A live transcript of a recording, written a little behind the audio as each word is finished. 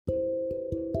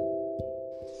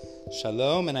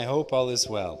Shalom, and I hope all is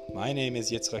well. My name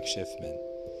is Yitzchak Schiffman.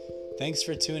 Thanks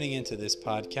for tuning into this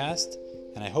podcast,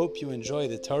 and I hope you enjoy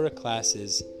the Torah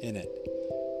classes in it.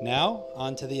 Now,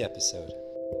 on to the episode.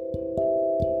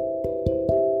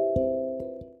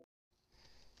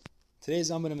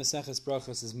 Today's Amud Maseches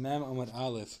Berachos is Mem Amud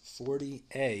Aleph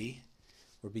 40a.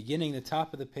 We're beginning the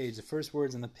top of the page, the first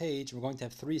words on the page. We're going to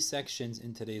have three sections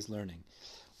in today's learning.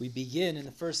 We begin in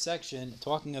the first section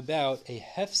talking about a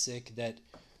hefsek that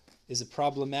is a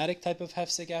problematic type of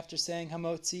hefsek after saying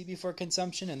hamotzi before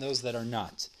consumption, and those that are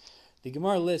not. The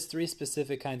Gemara lists three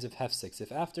specific kinds of hefseks. If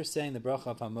after saying the bracha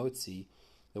of hamotzi,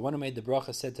 the one who made the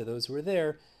bracha said to those who were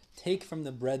there, take from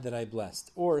the bread that I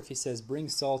blessed, or if he says bring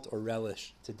salt or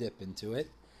relish to dip into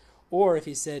it, or if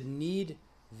he said knead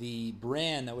the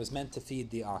bran that was meant to feed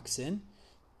the oxen.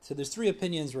 So there's three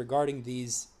opinions regarding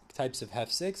these types of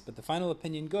hefseks, but the final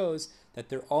opinion goes that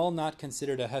they're all not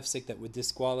considered a hefsek that would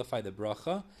disqualify the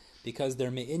bracha, because they're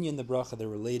me'inyan the bracha, they're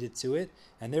related to it,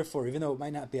 and therefore, even though it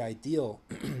might not be ideal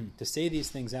to say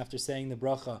these things after saying the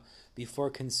bracha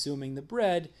before consuming the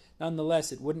bread,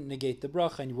 nonetheless, it wouldn't negate the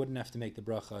bracha, and you wouldn't have to make the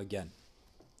bracha again.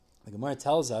 The Gemara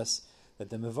tells us that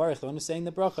the mevarich, the one who's saying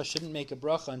the bracha, shouldn't make a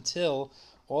bracha until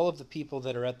all of the people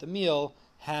that are at the meal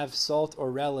have salt or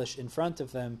relish in front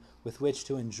of them with which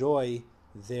to enjoy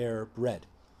their bread.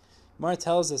 Gemara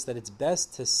tells us that it's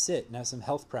best to sit and have some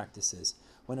health practices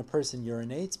when a person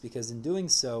urinates, because in doing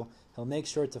so, he'll make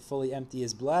sure to fully empty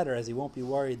his bladder, as he won't be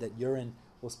worried that urine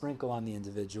will sprinkle on the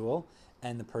individual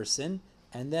and the person,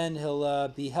 and then he'll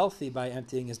be healthy by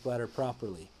emptying his bladder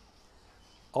properly.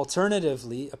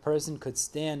 Alternatively, a person could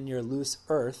stand near loose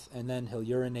earth, and then he'll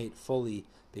urinate fully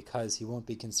because he won't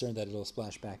be concerned that it'll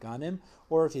splash back on him,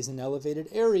 or if he's in an elevated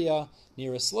area,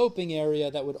 near a sloping area,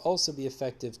 that would also be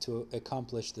effective to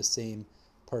accomplish the same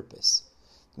purpose.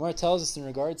 Gemara tells us in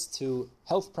regards to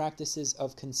health practices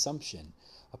of consumption,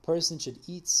 a person should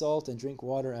eat salt and drink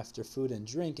water after food and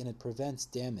drink, and it prevents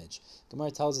damage.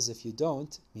 Gemara tells us if you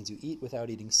don't, it means you eat without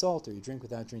eating salt or you drink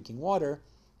without drinking water,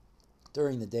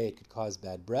 during the day it could cause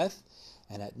bad breath,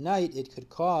 and at night it could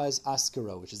cause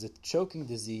askara, which is a choking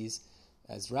disease.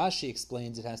 As Rashi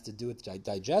explains, it has to do with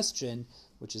digestion,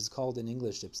 which is called in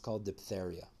English, it's called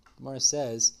diphtheria. Gemara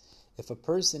says, if a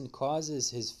person causes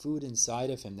his food inside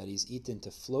of him that he's eaten to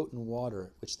float in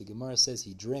water, which the Gemara says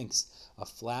he drinks a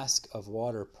flask of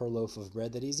water per loaf of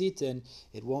bread that he's eaten,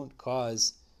 he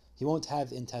won't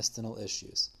have intestinal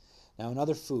issues. Now in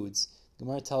other foods,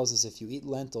 Gemara tells us if you eat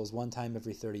lentils one time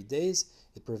every 30 days,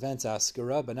 it prevents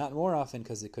askara, but not more often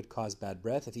because it could cause bad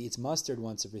breath. If he eats mustard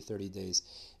once every 30 days,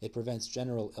 it prevents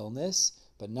general illness,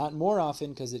 but not more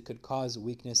often because it could cause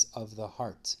weakness of the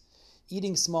heart.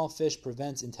 Eating small fish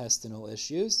prevents intestinal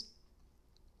issues,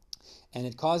 and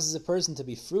it causes a person to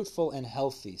be fruitful and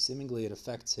healthy. Seemingly it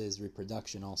affects his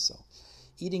reproduction also.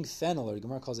 Eating fennel, or the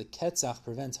Gemara calls it ketzach,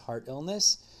 prevents heart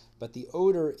illness, but the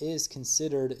odor is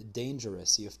considered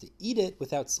dangerous, so you have to eat it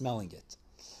without smelling it.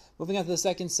 Moving on to the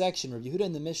second section, Rabbi Yehuda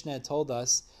in the Mishnah had told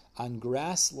us on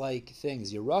grass-like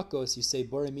things, yerakos, you say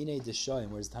bore mine deshoyim,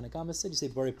 whereas Tanna Kama said you say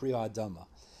bore priya adama.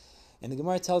 And the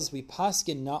Gemara tells us we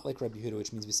paskin not like Rabbi Yehuda,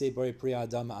 which means we say bore priya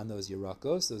adama on those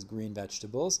yerakos, those green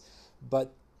vegetables.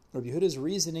 But Rabbi Yehuda's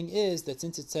reasoning is that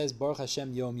since it says Baruch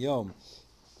Hashem Yom Yom,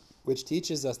 which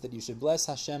teaches us that you should bless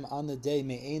Hashem on the day,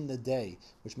 me'ein the day,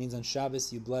 which means on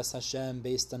Shabbos you bless Hashem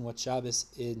based on what Shabbos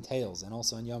entails, and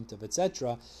also on Yom Tov,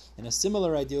 etc. And a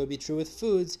similar idea would be true with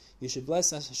foods. You should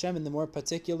bless Hashem in the more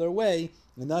particular way,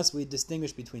 and thus we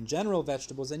distinguish between general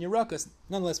vegetables and yerakos.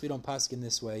 Nonetheless, we don't paskin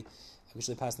this way.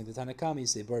 Actually, passing the Tanna Kama, you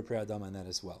say Bor Pri Adam on that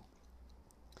as well.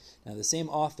 Now, the same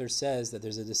author says that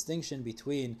there's a distinction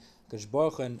between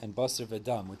Gashmiyus and Basar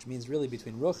V'Dam, which means really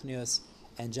between ruchniyus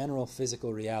and general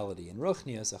physical reality. In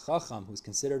ruchniyus, a chacham who's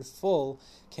considered full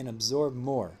can absorb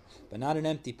more, but not an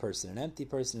empty person. An empty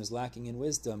person who's lacking in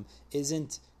wisdom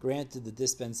isn't granted the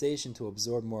dispensation to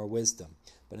absorb more wisdom.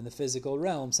 But in the physical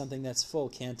realm, something that's full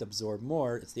can't absorb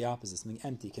more. It's the opposite. Something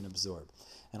empty can absorb.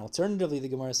 And alternatively, the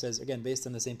Gemara says, again, based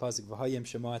on the same pasuk, V'hayim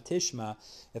shema tishma,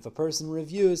 if a person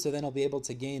reviews, so then he'll be able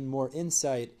to gain more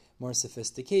insight, more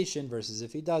sophistication, versus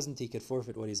if he doesn't, he could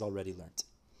forfeit what he's already learned.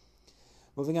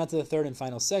 Moving on to the third and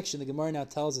final section, the Gemara now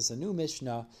tells us a new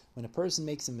Mishnah when a person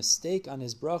makes a mistake on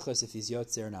his brachas, if he's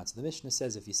yotzeh or not. So the Mishnah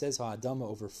says if he says ha'adama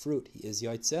over fruit, he is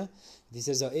yotzeh. If he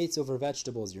says ha'etz over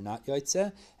vegetables, you're not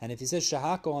yotzeh. And if he says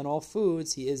shahako on all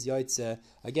foods, he is yotzeh.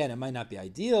 Again, it might not be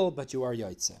ideal, but you are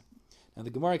yotzeh. Now the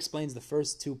Gemara explains the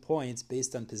first 2 points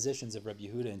based on positions of Rabbi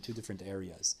Yehuda in 2 different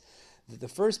areas. the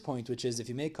first point, which is if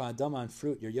you make ha'adama on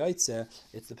fruit, your yotzeh,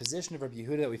 it's the position of Rabbi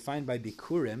Yehuda that we find by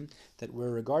Bikurim, that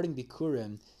where regarding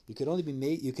Bikurim, you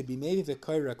could be made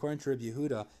v'koira, according to Rabbi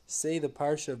Yehuda, say the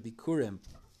parsha of Bikurim,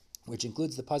 which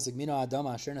includes the pasuk Mino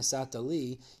Adama Asher Nasat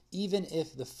Ali, even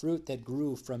if the fruit that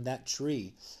grew from that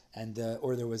tree,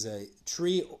 or there was a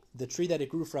tree, the tree that it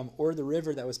grew from, or the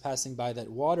river that was passing by that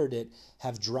watered it,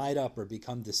 have dried up or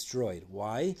become destroyed.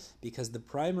 Why? Because the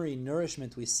primary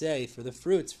nourishment, we say, for the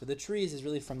fruits, for the trees, is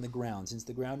really from the ground. Since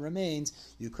the ground remains,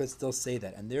 you could still say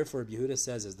that. And therefore, Yehuda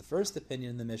says, as the first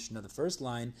opinion in the Mishnah, the first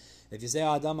line, if you say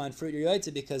ha'adama on fruit, you're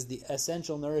yotzeh, because the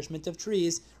essential nourishment of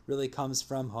trees really comes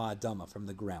from ha'adama, from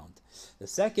the ground. The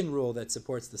second rule that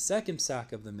supports the second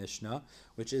psak of the Mishnah,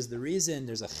 which is the reason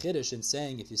there's a chiddush in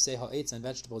saying if you say ha'etz on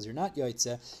vegetables you're not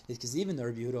yotzeh, is because even though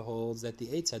Rabbi Yehuda holds that the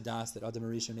eitz hadas that Adam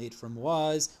HaRishon ate from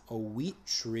was a wheat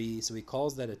tree, so he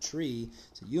calls that a tree.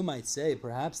 So you might say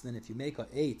perhaps then if you make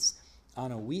ha'etz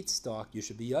on a wheat stalk you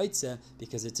should be yotzeh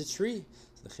because it's a tree.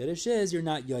 So the chiddush is you're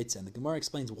not yotzeh. And the Gemara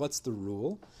explains what's the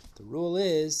rule. The rule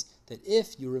is that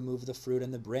if you remove the fruit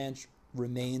and the branch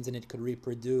remains and it could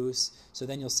reproduce, so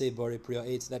then you'll say Bore Priya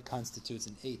Eitz, that constitutes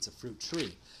an eitz, a fruit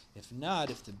tree. If not,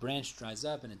 if the branch dries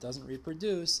up and it doesn't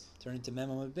reproduce, turn into Mem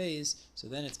Beis, so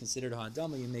then it's considered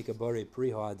Ha'adama, you make a Bore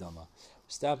Pri Ha'adama. We're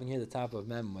stopping here at the top of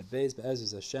Mem Beis, but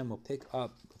as Hashem will pick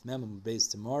up with Mem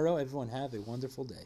Beis tomorrow. Everyone have a wonderful day.